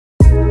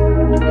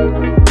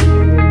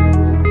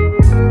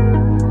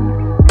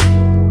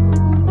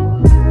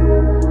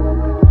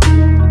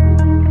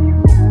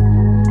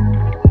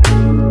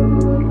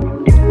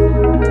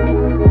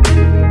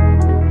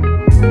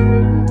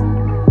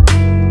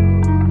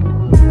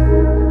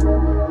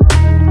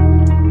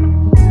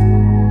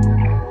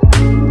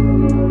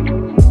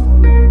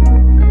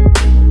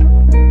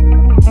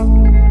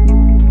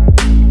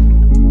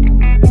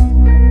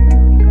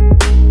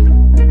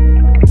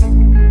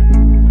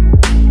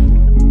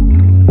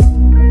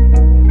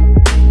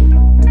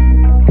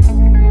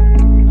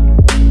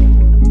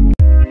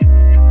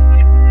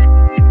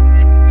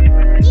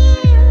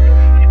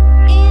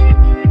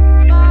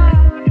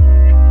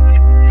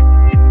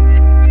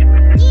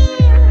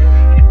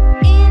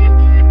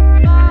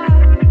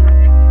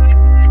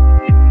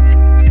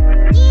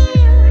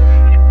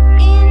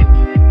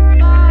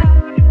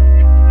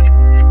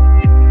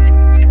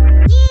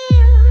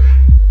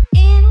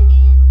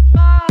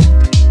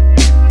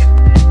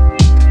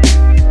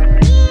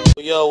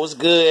Yo, what's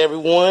good,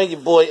 everyone? Your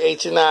boy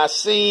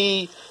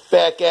HNIC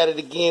back at it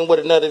again with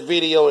another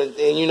video. And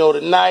you know,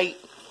 tonight,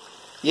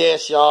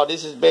 yes, y'all,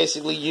 this is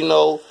basically, you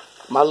know,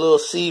 my little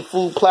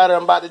seafood platter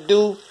I'm about to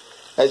do.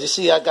 As you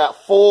see, I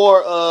got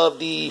 4 of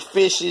the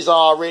fishes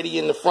already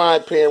in the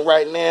frying pan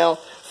right now,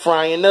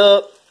 frying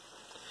up.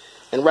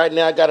 And right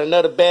now, I got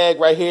another bag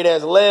right here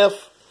that's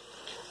left.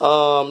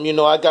 You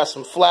know, I got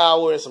some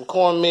flour and some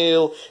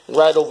cornmeal. And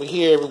right over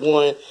here,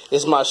 everyone,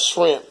 is my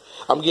shrimp.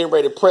 I'm getting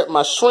ready to prep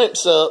my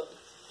shrimps up.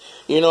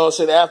 You know what I'm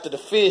saying? After the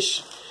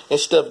fish and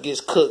stuff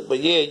gets cooked. But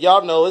yeah,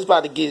 y'all know it's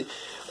about to get,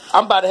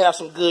 I'm about to have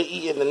some good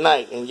eating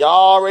tonight. And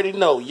y'all already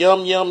know,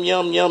 yum, yum,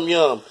 yum, yum,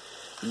 yum.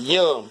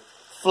 Yum.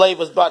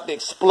 Flavor's about to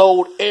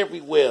explode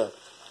everywhere.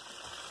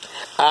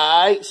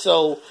 Alright,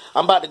 so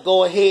I'm about to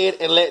go ahead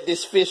and let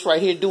this fish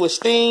right here do its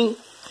thing.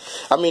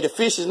 I mean, the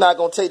fish is not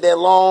going to take that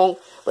long.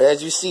 But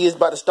as you see, it's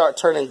about to start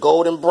turning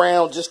golden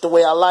brown just the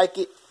way I like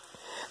it.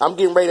 I'm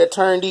getting ready to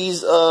turn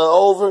these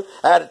over.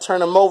 I had to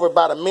turn them over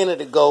about a minute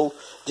ago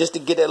just to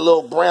get that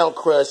little brown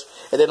crust.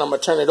 And then I'm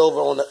going to turn it over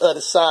on the other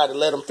side and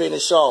let them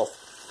finish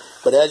off.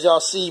 But as y'all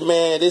see,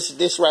 man,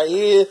 this right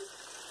here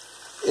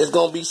is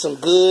going to be some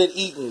good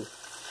eating.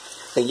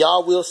 And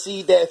y'all will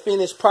see that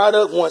finished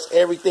product once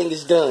everything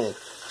is done.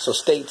 So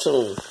stay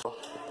tuned.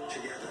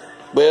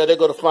 Well, there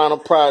go the final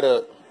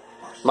product.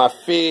 My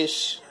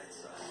fish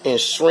and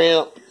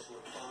shrimp.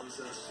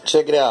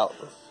 Check it out.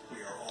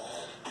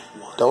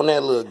 Don't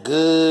that look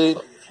good?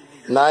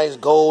 Nice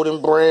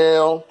golden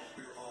brown.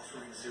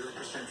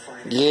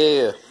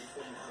 Yeah.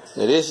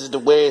 Now this is the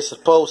way it's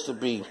supposed to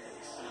be.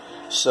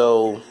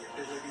 So,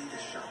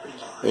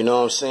 you know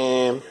what I'm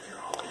saying?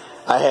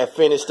 I have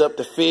finished up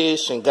the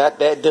fish and got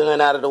that done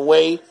out of the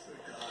way.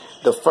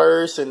 The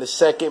first and the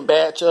second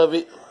batch of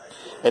it.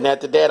 And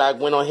after that, I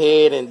went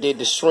ahead and did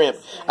the shrimp.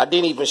 I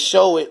didn't even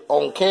show it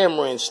on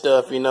camera and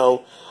stuff, you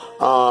know,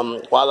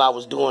 while I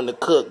was doing the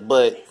cook.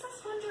 But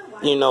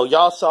you know,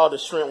 y'all saw the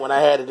shrimp when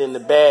I had it in the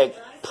bag,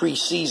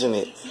 pre-season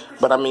it.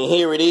 But I mean,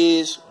 here it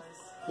is.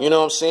 You know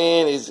what I'm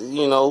saying? Is,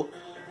 you know,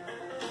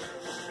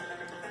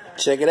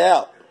 check it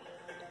out.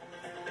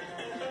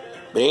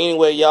 But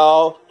anyway,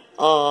 y'all,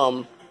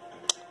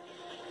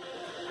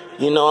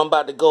 you know, I'm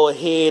about to go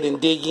ahead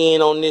and dig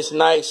in on this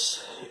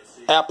nice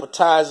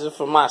appetizer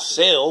for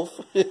myself.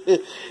 But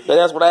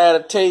that's what I had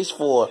a taste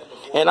for.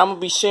 And I'm going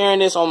to be sharing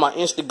this on my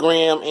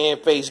Instagram and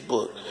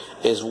Facebook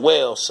as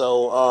well.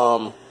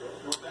 So,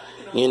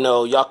 you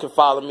know, y'all can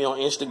follow me on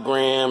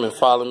Instagram and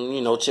follow me,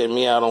 you know, check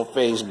me out on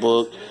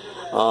Facebook.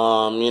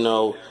 You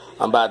know,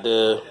 I'm about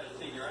to,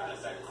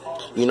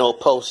 you know,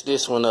 post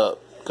this one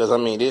up. Because, I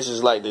mean, this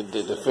is like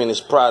the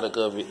finished product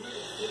of it.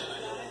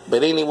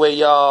 But anyway,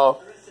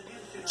 y'all,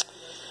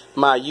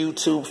 my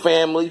YouTube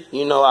family,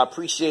 you know, I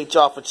appreciate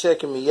y'all for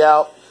checking me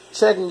out.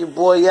 Checking your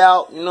boy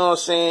out, you know what I'm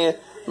saying?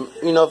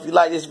 You know, if you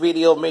like this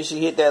video, make sure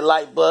you hit that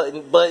like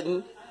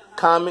button,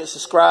 comment,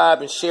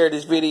 subscribe, and share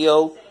this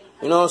video.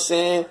 You know what I'm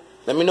saying?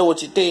 Let me know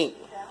what you think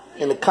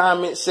in the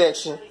comment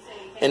section.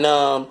 And,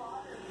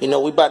 you know,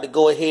 we about to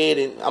go ahead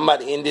and I'm about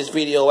to end this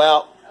video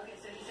out.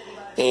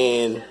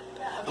 And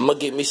I'm going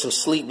to get me some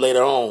sleep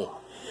later on.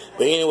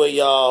 But anyway,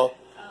 y'all,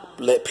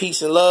 let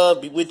peace and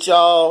love be with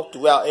y'all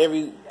throughout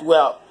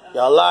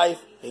y'all life.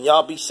 And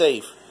y'all be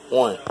safe.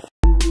 One.